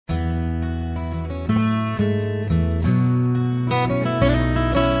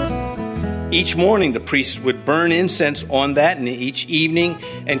Each morning, the priests would burn incense on that, and each evening,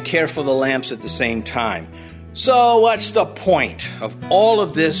 and care for the lamps at the same time. So what's the point of all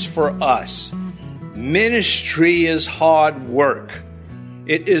of this for us? Ministry is hard work.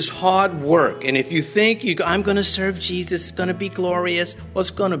 It is hard work. And if you think I'm going to serve Jesus, it's going to be glorious, well,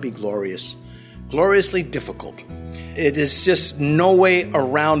 it's going to be glorious. Gloriously difficult. It is just no way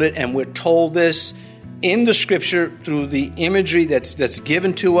around it, and we're told this in the Scripture through the imagery that's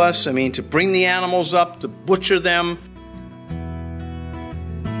given to us. I mean, to bring the animals up, to butcher them.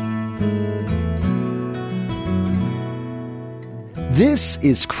 This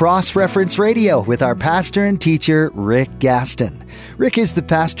is Cross-Reference Radio with our pastor and teacher, Rick Gaston. Rick is the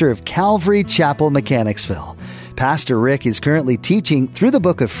pastor of Calvary Chapel, Mechanicsville. Pastor Rick is currently teaching through the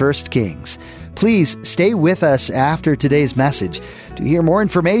book of 1 Kings. Please stay with us after today's message to hear more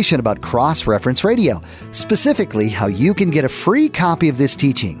information about Cross-Reference Radio, specifically how you can get a free copy of this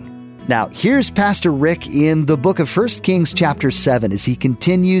teaching. Now, here's Pastor Rick in the book of 1 Kings chapter 7 as he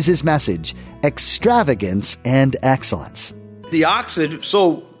continues his message, Extravagance and Excellence. The oxen,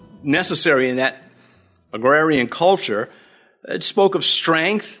 so necessary in that agrarian culture, it spoke of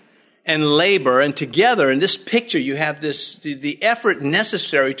strength and labor, and together in this picture you have the effort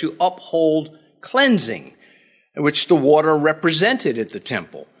necessary to uphold cleansing, which the water represented at the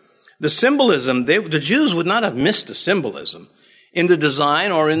temple. The symbolism, the Jews would not have missed the symbolism in the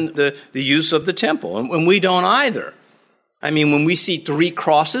design or in the use of the temple, and we don't either. I mean, when we see 3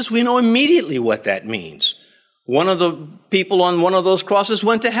 crosses, we know immediately what that means. One of the people on one of those crosses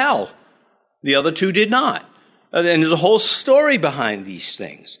went to hell. The other 2 did not. And there's a whole story behind these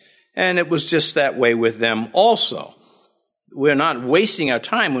things. And it was just that way with them also. We're not wasting our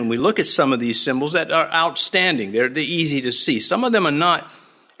time when we look at some of these symbols that are outstanding. They're easy to see. Some of them are not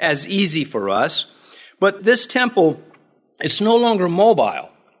as easy for us. But this temple, it's no longer mobile.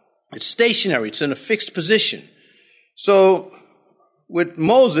 It's stationary. It's in a fixed position. So with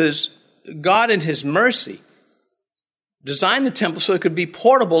Moses, God in his mercy designed the temple so it could be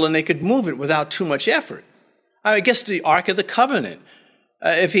portable and they could move it without too much effort. I guess the Ark of the Covenant,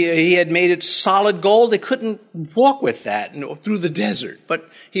 if he had made it solid gold, they couldn't walk with that through the desert. But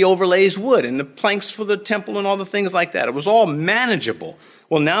he overlays wood and the planks for the temple and all the things like that. It was all manageable.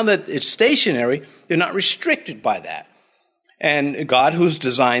 Well, now that it's stationary, they're not restricted by that. And God, who's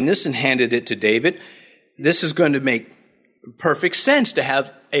designed this and handed it to David, this is going to make perfect sense to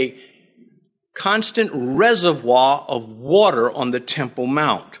have a constant reservoir of water on the Temple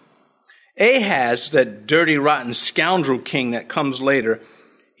Mount. Ahaz, that dirty, rotten scoundrel king that comes later,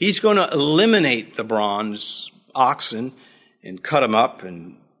 he's going to eliminate the bronze oxen and cut them up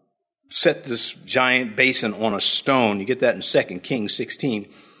and set this giant basin on a stone. You get that in 2 Kings 16.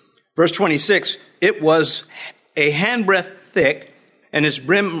 Verse 26, it was a handbreadth thick, and its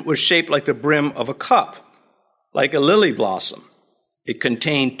brim was shaped like the brim of a cup, like a lily blossom. It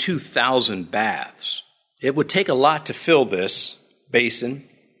contained 2,000 baths. It would take a lot to fill this basin.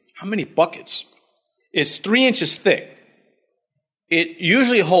 How many buckets? It's 3 inches thick. It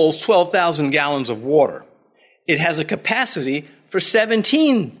usually holds 12,000 gallons of water. It has a capacity for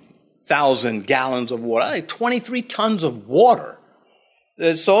 17,000 gallons of water, like 23 tons of water.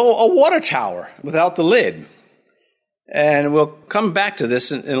 So a water tower without the lid. And we'll come back to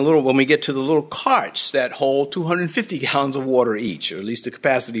this in a little when we get to the little carts that hold 250 gallons of water each, or at least the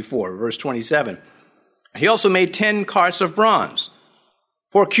capacity for, verse 27. He also made 10 carts of bronze.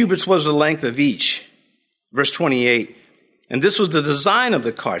 4 cubits was the length of each. Verse 28. And this was the design of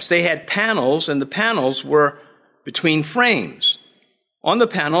the carts. They had panels, and the panels were between frames. On the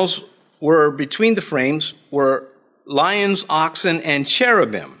panels between the frames were lions, oxen, and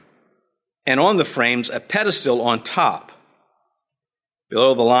cherubim. And on the frames, a pedestal on top.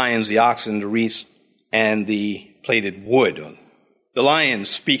 Below the lions, the oxen, the wreaths, and the plated wood. The lions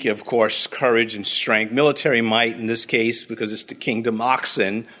speak, of course, courage and strength, military might in this case, because it's the kingdom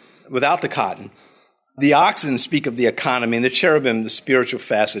oxen without the cotton. The oxen speak of the economy, and the cherubim, the spiritual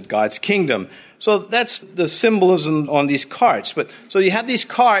facet, God's kingdom. So that's the symbolism on these carts. So you have these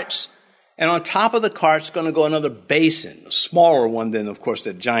carts, and on top of the cart's going to go another basin, a smaller one than, of course,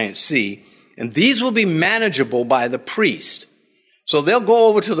 that giant sea. And these will be manageable by the priest. So they'll go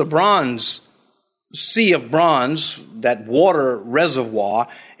over to the bronze, sea of bronze, that water reservoir,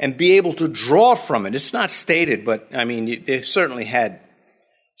 and be able to draw from it. It's not stated, but, I mean, they certainly had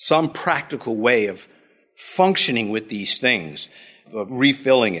some practical way of functioning with these things, of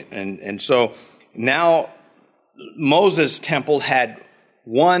refilling it. And so now Moses' temple had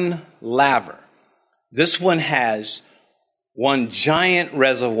 1 laver. This one has 1 giant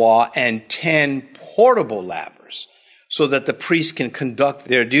reservoir and 10 portable lavers. so that the priests can conduct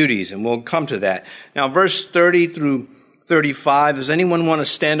their duties, and we'll come to that. Now, verse 30 through 35, does anyone want to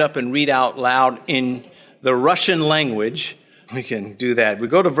stand up and read out loud in the Russian language? We can do that. We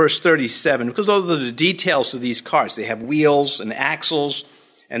go to verse 37, because those are the details of these carts. They have wheels and axles,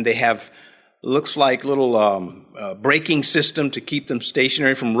 and they have, looks like little braking system to keep them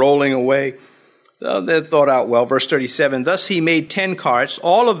stationary from rolling away. So they're thought out well. Verse 37, thus he made 10 carts.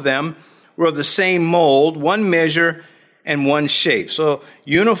 All of them were of the same mold, one measure and one shape. So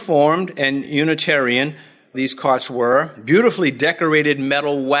uniformed and unitarian, these carts were. Beautifully decorated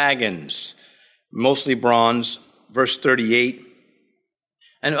metal wagons, mostly bronze. Verse 38.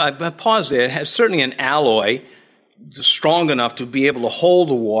 And I pause there. It has certainly an alloy strong enough to be able to hold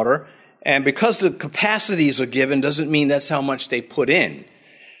the water. And because the capacities are given, doesn't mean that's how much they put in.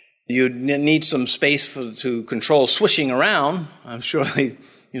 You need some space to control swishing around. I'm sure they,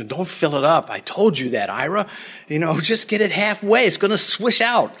 don't fill it up. I told you that, Ira. Just get it halfway. It's going to swish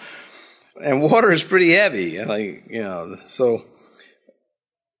out. And water is pretty heavy. So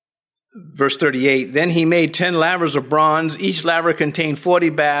verse 38, then he made 10 lavers of bronze. Each laver contained 40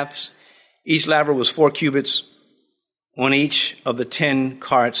 baths. Each laver was 4 cubits. On each of the 10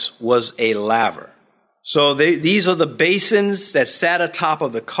 carts was a laver. So these are the basins that sat atop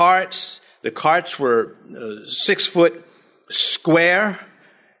of the carts. The carts were 6 foot square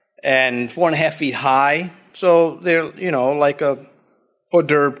and 4.5 feet high. So they're, like a hors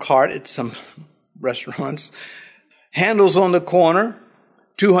d'oeuvre cart at some restaurants. Handles on the corner,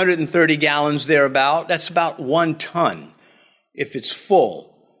 230 gallons thereabout. That's about 1 ton if it's full.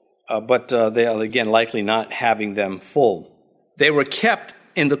 But they're, again, likely not having them full. They were kept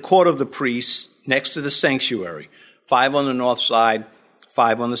in the court of the priests next to the sanctuary, 5 on the north side,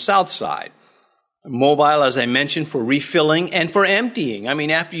 5 on the south side. Mobile, as I mentioned, for refilling and for emptying. I mean,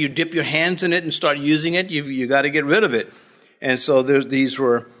 after you dip your hands in it and start using it, you got to get rid of it. And so these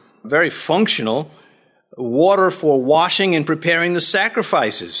were very functional. Water for washing and preparing the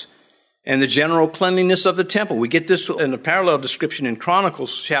sacrifices and the general cleanliness of the temple. We get this in a parallel description in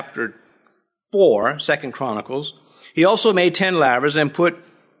Chronicles chapter 4, 2 Chronicles. He also made 10 lavers and put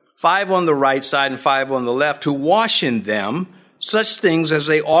 5 on the right side and 5 on the left to wash in them. Such things as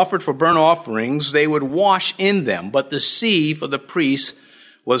they offered for burnt offerings, they would wash in them. But the sea for the priests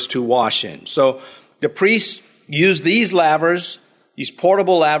was to wash in. So the priests used these lavers, these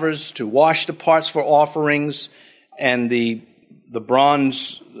portable lavers, to wash the parts for offerings, and the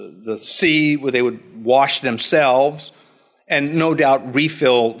bronze, the sea, where they would wash themselves, and no doubt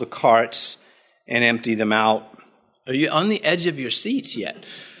refill the carts and empty them out. Are you on the edge of your seats yet?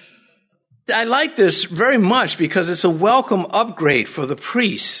 I like this very much because it's a welcome upgrade for the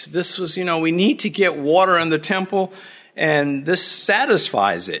priests. This was, we need to get water in the temple, and this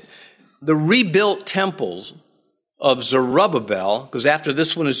satisfies it. The rebuilt temples of Zerubbabel, because after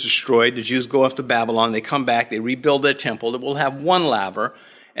this one is destroyed, the Jews go off to Babylon, they come back, they rebuild their temple, that will have 1 laver,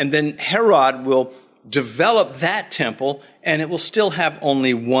 and then Herod will develop that temple, and it will still have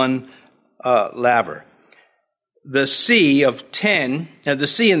only 1 laver. The sea and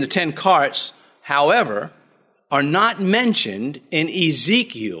the 10 carts, however, are not mentioned in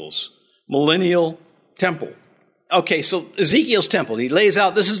Ezekiel's millennial temple. Okay, so Ezekiel's temple, he lays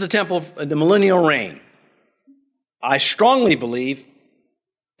out, this is the temple of the millennial reign. I strongly believe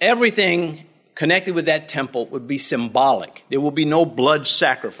everything connected with that temple would be symbolic. There will be no blood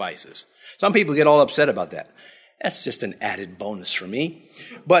sacrifices. Some people get all upset about that. That's just an added bonus for me.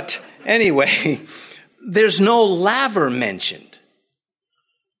 But anyway, there's no laver mentioned,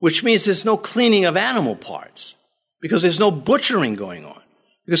 which means there's no cleaning of animal parts, because there's no butchering going on,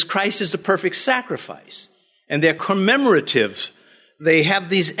 because Christ is the perfect sacrifice. And they're commemoratives. They have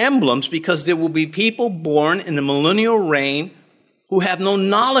these emblems because there will be people born in the millennial reign who have no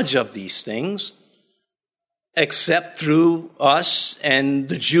knowledge of these things except through us and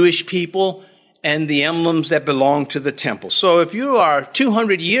the Jewish people and the emblems that belong to the temple. So if you are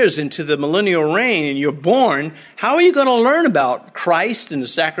 200 years into the millennial reign and you're born, how are you going to learn about Christ and the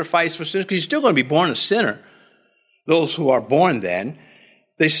sacrifice for sinners? Because you're still going to be born a sinner. Those who are born then,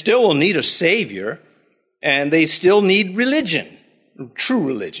 they still will need a Savior, and they still need religion. True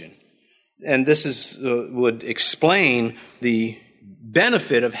religion. And this would explain the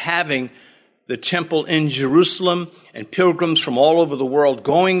benefit of having the temple in Jerusalem and pilgrims from all over the world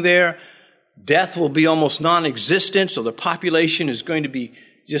going there. Death will be almost non-existent, so the population is going to be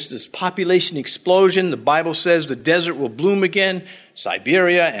just this population explosion. The Bible says the desert will bloom again,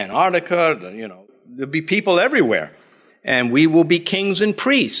 Siberia, Antarctica, there'll be people everywhere. And we will be kings and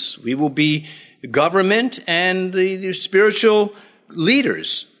priests. We will be the government and the spiritual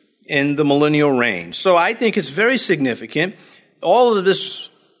leaders in the millennial reign. So I think it's very significant. All of this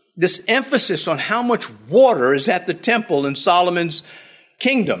emphasis on how much water is at the temple in Solomon's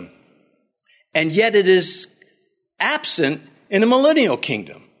kingdom. And yet it is absent in the millennial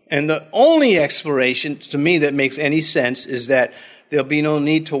kingdom. And the only explanation to me that makes any sense is that there'll be no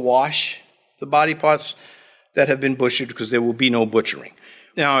need to wash the body parts that have been butchered because there will be no butchering.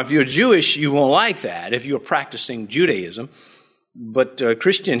 Now, if you're Jewish, you won't like that if you're practicing Judaism. But a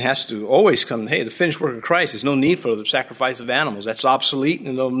Christian has to always come, hey, the finished work of Christ, there's no need for the sacrifice of animals. That's obsolete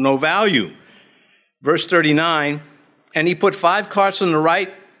and of no value. Verse 39, and he put 5 carts on the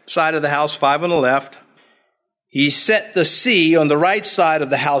right side of the house, 5 on the left. He set the sea on the right side of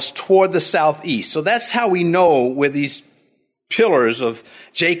the house toward the southeast. So that's how we know where these pillars of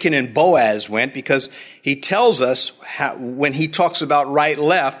Jachin and Boaz went, because he tells us how, when he talks about right,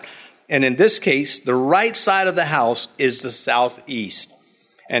 left, and in this case, the right side of the house is the southeast.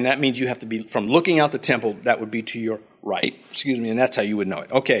 And that means you have to be, from looking out the temple, that would be to your right. And that's how you would know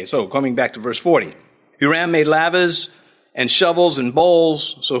it. Okay, so coming back to verse 40. Huram made lavers and shovels and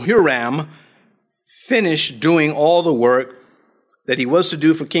bowls. So Huram finished doing all the work that he was to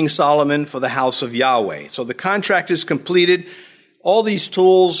do for King Solomon for the house of Yahweh. So the contract is completed. All these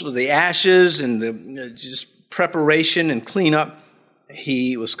tools, the ashes and the just preparation and cleanup,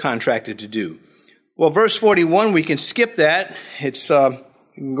 he was contracted to do. Well, verse 41, we can skip that. It's you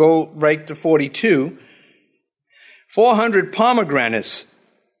can go right to 42. 400 pomegranates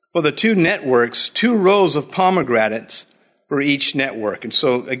for the 2 networks, 2 rows of pomegranates for each network. And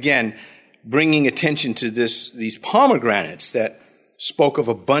so, again, bringing attention to these pomegranates that spoke of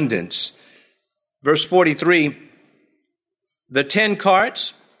abundance. Verse 43, the 10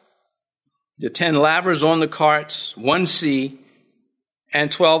 carts, the 10 lavers on the carts, 1 sea, and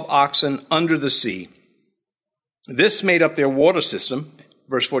 12 oxen under the sea. This made up their water system.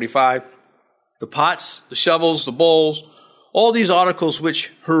 Verse 45, the pots, the shovels, the bowls, all these articles which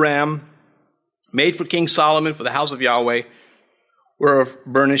Huram made for King Solomon for the house of Yahweh were of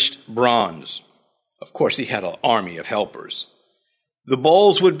burnished bronze. Of course, he had an army of helpers. The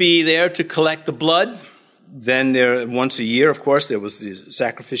bowls would be there to collect the blood. Then there, once a year, of course, there was the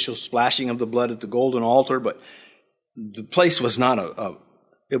sacrificial splashing of the blood at the golden altar, but the place was not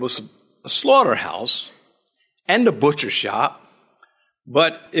it was a slaughterhouse and a butcher shop,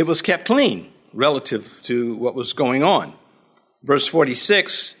 but it was kept clean relative to what was going on. Verse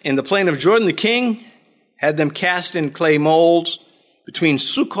 46, in the plain of Jordan, the king had them cast in clay molds between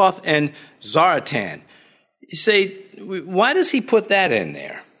Sukkoth and Zaratan. You say, why does he put that in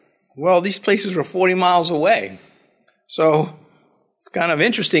there? Well, these places were 40 miles away. So it's kind of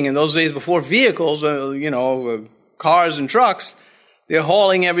interesting. In those days before vehicles, cars and trucks, they're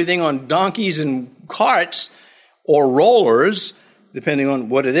hauling everything on donkeys and carts or rollers, depending on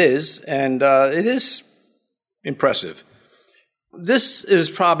what it is. And it is impressive. This is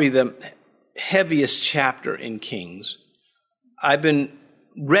probably the heaviest chapter in Kings. I've been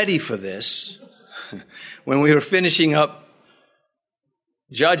ready for this. When we were finishing up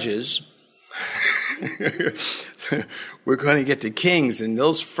Judges, we're going to get to Kings, and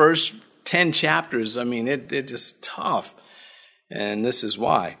those first 10 chapters, I mean, they're just tough. And this is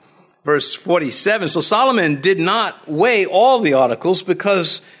why. Verse 47, so Solomon did not weigh all the articles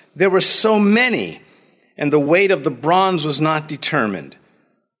because there were so many, and the weight of the bronze was not determined.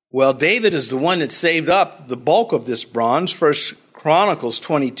 Well, David is the one that saved up the bulk of this bronze. 1 Chronicles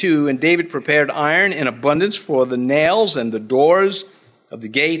 22, and David prepared iron in abundance for the nails and the doors of the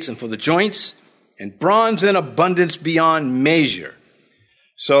gates and for the joints, and bronze in abundance beyond measure.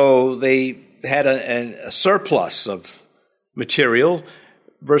 So they had a surplus of material.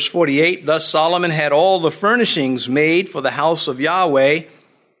 Verse 48, thus Solomon had all the furnishings made for the house of Yahweh,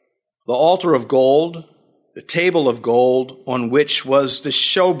 the altar of gold, the table of gold on which was the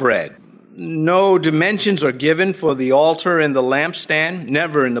showbread. No dimensions are given for the altar and the lampstand.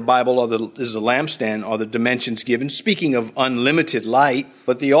 Never in the Bible is the lampstand or the dimensions given, speaking of unlimited light.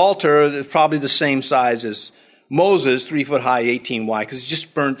 But the altar is probably the same size as Moses, 3 foot high, 18 wide, because he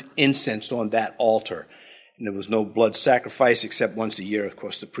just burnt incense on that altar. And there was no blood sacrifice except once a year. Of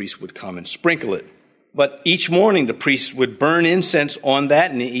course, the priest would come and sprinkle it. But each morning the priest would burn incense on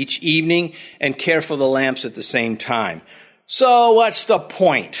that, and each evening, and care for the lamps at the same time. So what's the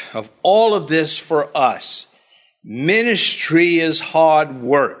point of all of this for us? Ministry is hard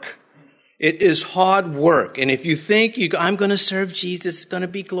work. It is hard work. And if you think I'm going to serve Jesus, it's going to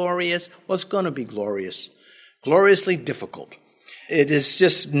be glorious, well, it's going to be glorious. Gloriously difficult. It is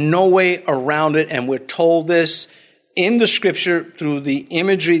just no way around it. And we're told this in the scripture through the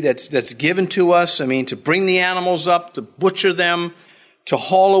imagery that's given to us. I mean, to bring the animals up, to butcher them, to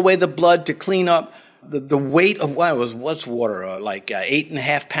haul away the blood, to clean up the weight of what's water, like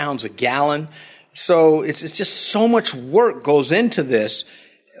 8.5 pounds a gallon. So it's just so much work goes into this.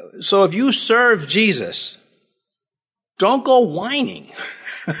 So if you serve Jesus, don't go whining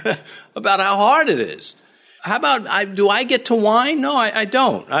about how hard it is. How about, do I get to whine? No, I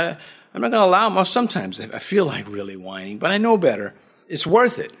don't. I'm not going to allow it. Sometimes I feel like really whining, but I know better. It's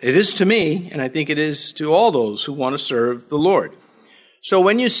worth it. It is to me, and I think it is to all those who want to serve the Lord. So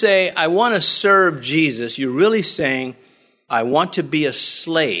when you say, I want to serve Jesus, you're really saying, I want to be a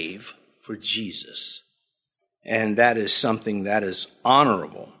slave for Jesus. And that is something that is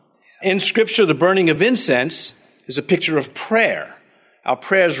honorable. In Scripture, the burning of incense is a picture of prayer. Our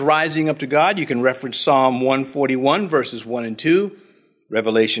prayers rising up to God. You can reference Psalm 141, verses 1 and 2,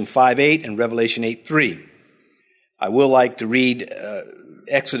 Revelation 5:8, and Revelation 8:3. I will like to read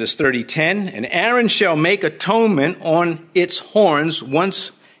Exodus 30:10. And Aaron shall make atonement on its horns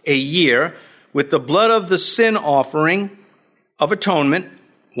once a year with the blood of the sin offering of atonement.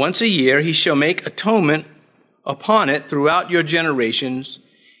 Once a year he shall make atonement upon it throughout your generations.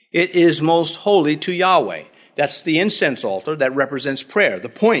 It is most holy to Yahweh. That's the incense altar that represents prayer. The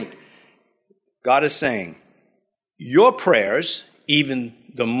point, God is saying, your prayers, even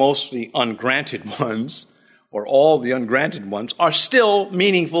the mostly ungranted ones, or all the ungranted ones, are still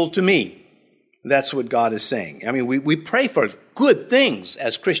meaningful to me. That's what God is saying. I mean, we pray for good things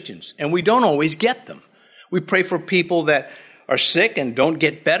as Christians, and we don't always get them. We pray for people that are sick and don't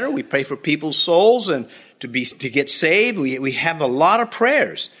get better. We pray for people's souls and to get saved. We have a lot of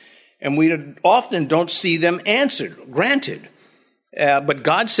prayers, and we often don't see them answered, granted. But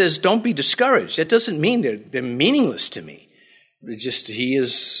God says, don't be discouraged. That doesn't mean they're meaningless to me. It's just he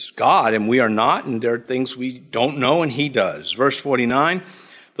is God and we are not, and there are things we don't know and he does. Verse 49,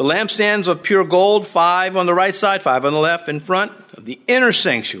 the lampstands of pure gold, 5 on the right side, 5 on the left, in front of the inner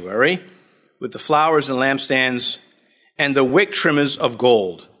sanctuary, with the flowers and lampstands and the wick trimmers of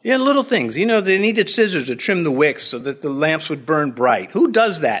gold. Little things. They needed scissors to trim the wicks so that the lamps would burn bright. Who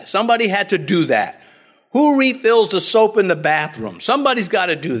does that? Somebody had to do that. Who refills the soap in the bathroom? Somebody's got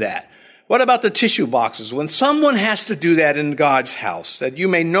to do that. What about the tissue boxes? When someone has to do that in God's house, that you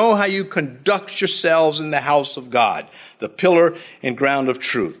may know how you conduct yourselves in the house of God, the pillar and ground of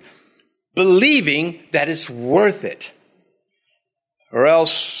truth, believing that it's worth it, or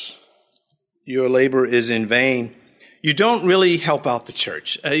else your labor is in vain. You don't really help out the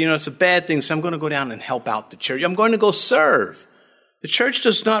church. It's a bad thing, so I'm going to go down and help out the church. I'm going to go serve. The church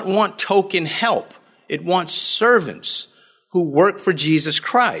does not want token help. It wants servants who work for Jesus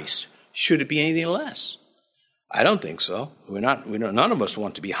Christ. Should it be anything less? I don't think so. None of us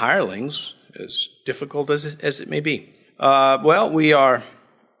want to be hirelings, as difficult as it may be. We are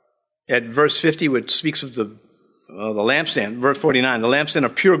at verse 50, which speaks of the lampstand. Verse 49, the lampstand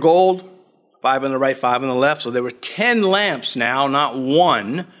of pure gold, 5 on the right, 5 on the left. So there were 10 lamps now, not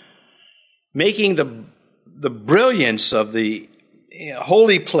one, making the brilliance of the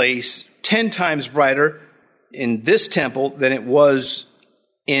holy place 10 times brighter in this temple than it was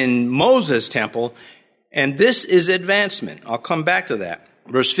in Moses' temple, and this is advancement. I'll come back to that.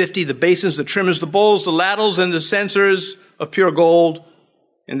 Verse 50, the basins, the trimmers, the bowls, the ladles, and the censers of pure gold,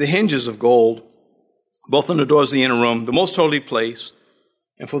 and the hinges of gold, both on the doors of the inner room, the most holy place,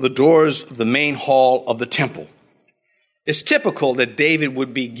 and for the doors of the main hall of the temple. It's typical that David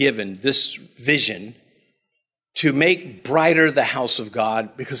would be given this vision to make brighter the house of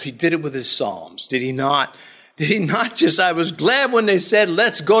God, because he did it with his psalms. Did he not? Did he not just, I was glad when they said,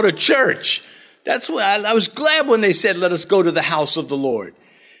 let's go to church. That's what I was glad when they said, let us go to the house of the Lord.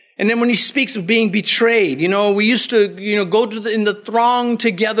 And then when he speaks of being betrayed, we used to, go in the throng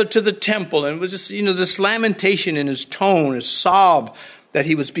together to the temple. And it was just, this lamentation in his tone, his sob that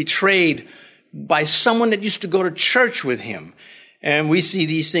he was betrayed by someone that used to go to church with him. And we see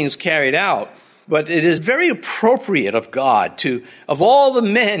these things carried out. But it is very appropriate of God of all the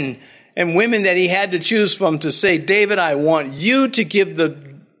men and women that he had to choose from, to say, David, I want you to give the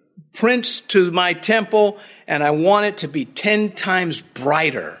prince to my temple, and I want it to be 10 times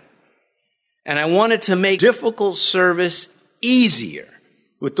brighter. And I want it to make difficult service easier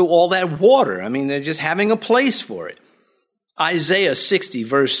with all that water. I mean, they're just having a place for it. Isaiah 60,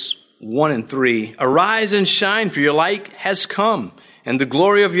 verse 1 and 3, arise and shine, for your light has come, and the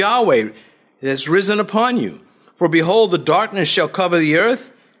glory of Yahweh has risen upon you. For behold, the darkness shall cover the earth,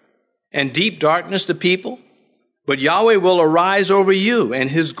 and deep darkness the people. But Yahweh will arise over you, and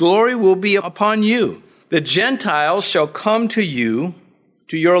his glory will be upon you. The Gentiles shall come to you,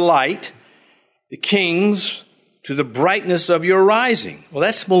 to your light, the kings to the brightness of your rising. Well,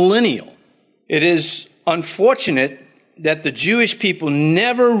 that's millennial. It is unfortunate that the Jewish people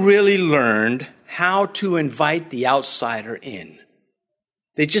never really learned how to invite the outsider in.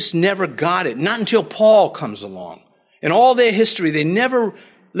 They just never got it. Not until Paul comes along. In all their history, they never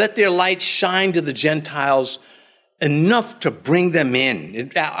let their light shine to the Gentiles enough to bring them in.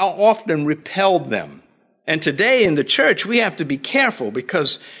 It often repelled them. And today in the church, we have to be careful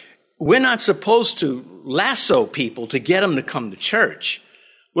because we're not supposed to lasso people to get them to come to church.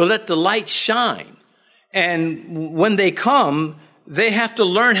 We'll let the light shine. And when they come, they have to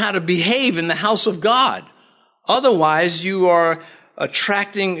learn how to behave in the house of God. Otherwise, you're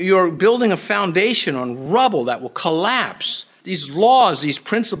building a foundation on rubble that will collapse. These laws, these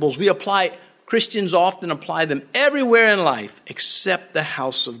principles, Christians often apply them everywhere in life except the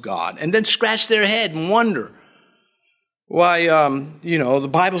house of God. And then scratch their head and wonder why, the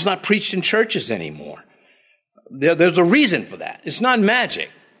Bible's not preached in churches anymore. There's a reason for that. It's not magic.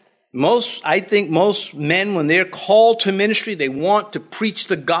 I think most men, when they're called to ministry, they want to preach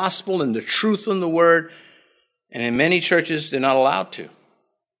the gospel and the truth in the word. And in many churches, they're not allowed to.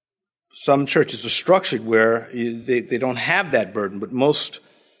 Some churches are structured where they don't have that burden, but most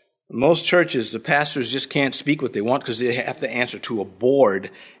churches, the pastors just can't speak what they want because they have to answer to a board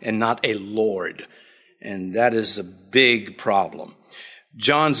and not a lord. And that is a big problem.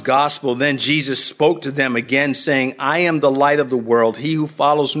 John's gospel, then Jesus spoke to them again, saying, I am the light of the world. He who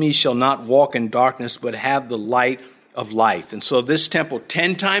follows me shall not walk in darkness, but have the light of life. And so this temple,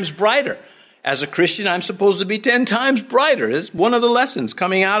 10 times brighter. As a Christian, I'm supposed to be 10 times brighter. It's one of the lessons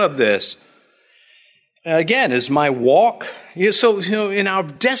coming out of this. Again, is my walk. So, in our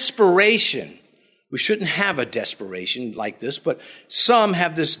desperation, we shouldn't have a desperation like this, but some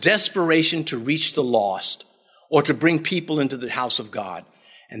have this desperation to reach the lost or to bring people into the house of God.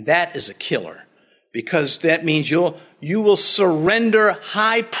 And that is a killer because that means you will surrender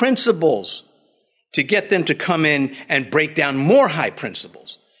high principles to get them to come in and break down more high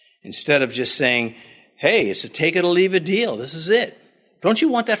principles instead of just saying, hey, it's a take it or leave it deal. This is it. Don't you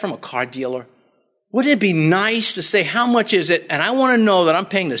want that from a car dealer? Wouldn't it be nice to say, how much is it? And I want to know that I'm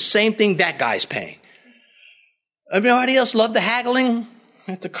paying the same thing that guy's paying. Everybody else love the haggling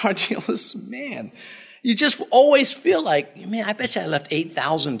at the car dealers? Man, you just always feel like, man, I bet you I left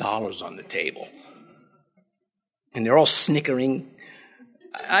 $8,000 on the table. And they're all snickering.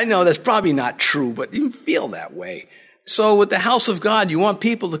 I know that's probably not true, but you feel that way. So with the house of God, you want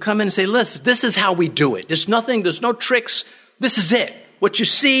people to come in and say, listen, this is how we do it. There's no tricks. This is it. What you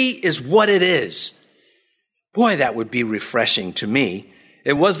see is what it is. Boy, that would be refreshing to me.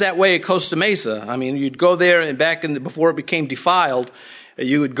 It was that way at Costa Mesa. I mean, you'd go there and before it became defiled,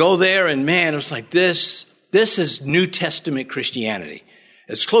 you would go there and man, it was like this is New Testament Christianity.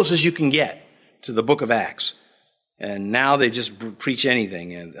 As close as you can get to the book of Acts. And now they just preach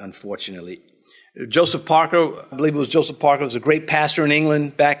anything, unfortunately. Joseph Parker, I believe it was Joseph Parker, was a great pastor in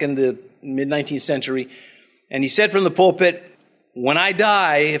England back in the mid-19th century. And he said from the pulpit, when I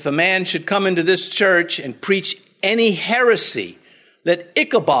die, if a man should come into this church and preach any heresy, let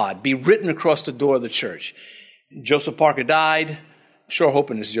Ichabod be written across the door of the church. Joseph Parker died. Sure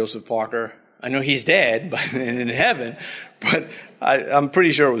hoping it's Joseph Parker. I know he's dead but in heaven, but I'm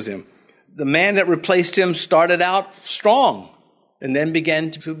pretty sure it was him. The man that replaced him started out strong and then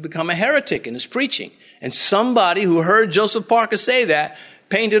began to become a heretic in his preaching. And somebody who heard Joseph Parker say that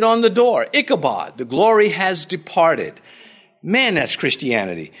painted on the door, Ichabod, the glory has departed. Man, that's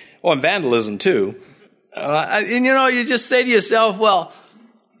Christianity. Oh, and vandalism too. You just say to yourself, well,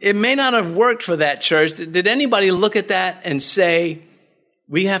 it may not have worked for that church. Did anybody look at that and say,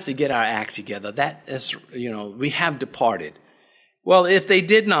 we have to get our act together? That is, we have departed. Well, if they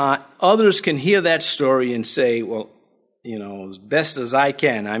did not, others can hear that story and say, well, as best as I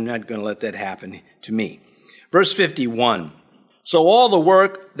can, I'm not going to let that happen to me. Verse 51. So all the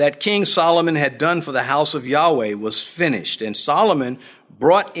work that King Solomon had done for the house of Yahweh was finished, and Solomon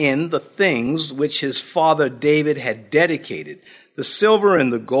brought in the things which his father David had dedicated, the silver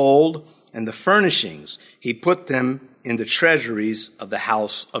and the gold and the furnishings. He put them in the treasuries of the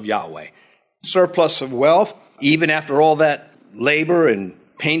house of Yahweh. Surplus of wealth, even after all that labor and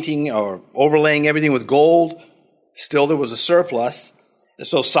painting or overlaying everything with gold, still there was a surplus.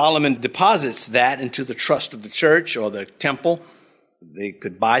 So Solomon deposits that into the trust of the church or the temple. They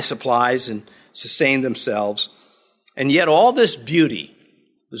could buy supplies and sustain themselves. And yet all this beauty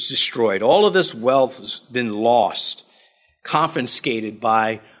was destroyed. All of this wealth has been lost, confiscated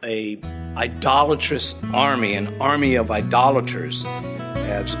by an idolatrous army, an army of idolaters,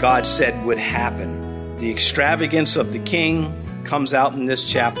 as God said would happen. The extravagance of the king comes out in this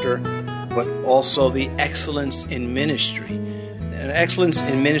chapter, but also the excellence in ministry. And excellence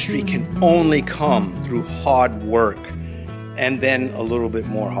in ministry can only come through hard work. and then a little bit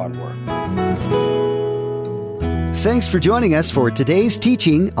more hard work. Thanks for joining us for today's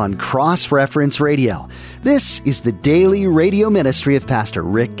teaching on Cross Reference Radio. This is the daily radio ministry of Pastor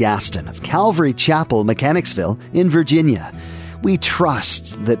Rick Gaston of Calvary Chapel, Mechanicsville in Virginia. We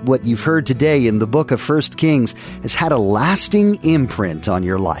trust that what you've heard today in the book of 1 Kings has had a lasting imprint on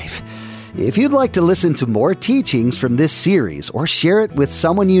your life. If you'd like to listen to more teachings from this series or share it with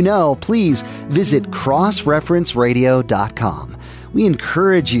someone you know, please visit crossreferenceradio.com. We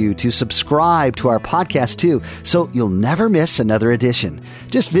encourage you to subscribe to our podcast too, so you'll never miss another edition.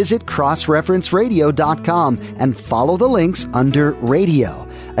 Just visit crossreferenceradio.com and follow the links under radio.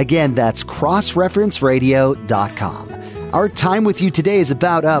 Again, that's crossreferenceradio.com. Our time with you today is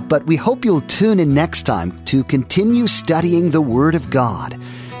about up, but we hope you'll tune in next time to continue studying the Word of God.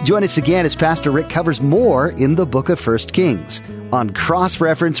 Join us again as Pastor Rick covers more in the book of 1 Kings on Cross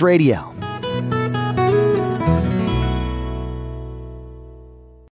Reference Radio.